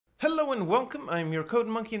Hello and welcome, I'm your Code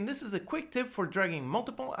Monkey, and this is a quick tip for dragging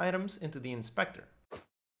multiple items into the inspector.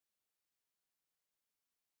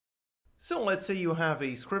 So let's say you have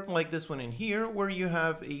a script like this one in here, where you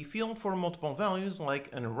have a field for multiple values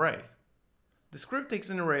like an array. The script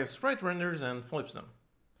takes an array of sprite renders and flips them.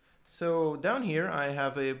 So down here I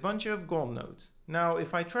have a bunch of gold nodes. Now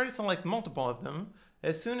if I try to select multiple of them,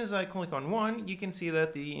 as soon as I click on one, you can see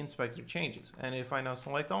that the inspector changes. And if I now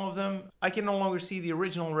select all of them, I can no longer see the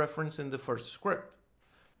original reference in the first script.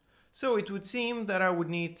 So it would seem that I would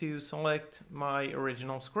need to select my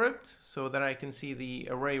original script so that I can see the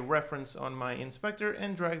array reference on my inspector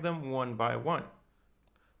and drag them one by one.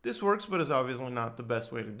 This works, but is obviously not the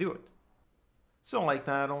best way to do it. So like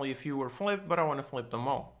that, only a few were flipped, but I want to flip them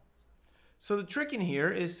all. So the trick in here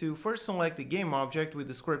is to first select the game object with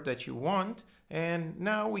the script that you want, and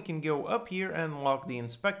now we can go up here and lock the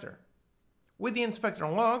inspector. With the inspector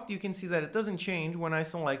locked, you can see that it doesn't change when I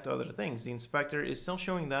select other things. The inspector is still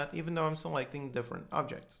showing that even though I'm selecting different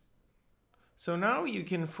objects. So now you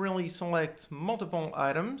can freely select multiple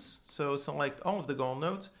items, so select all of the gold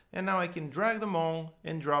nodes, and now I can drag them all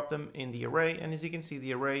and drop them in the array, and as you can see,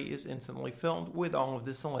 the array is instantly filled with all of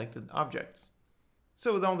the selected objects.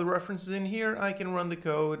 So with all the references in here, I can run the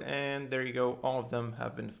code and there you go, all of them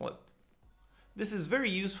have been flipped. This is very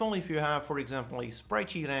useful if you have, for example, a sprite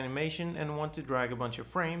sheet animation and want to drag a bunch of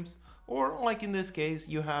frames, or like in this case,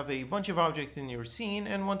 you have a bunch of objects in your scene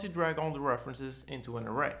and want to drag all the references into an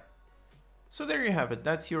array. So there you have it,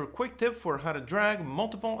 that's your quick tip for how to drag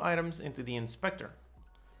multiple items into the inspector.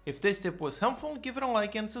 If this tip was helpful, give it a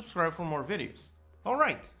like and subscribe for more videos.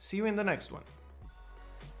 Alright, see you in the next one.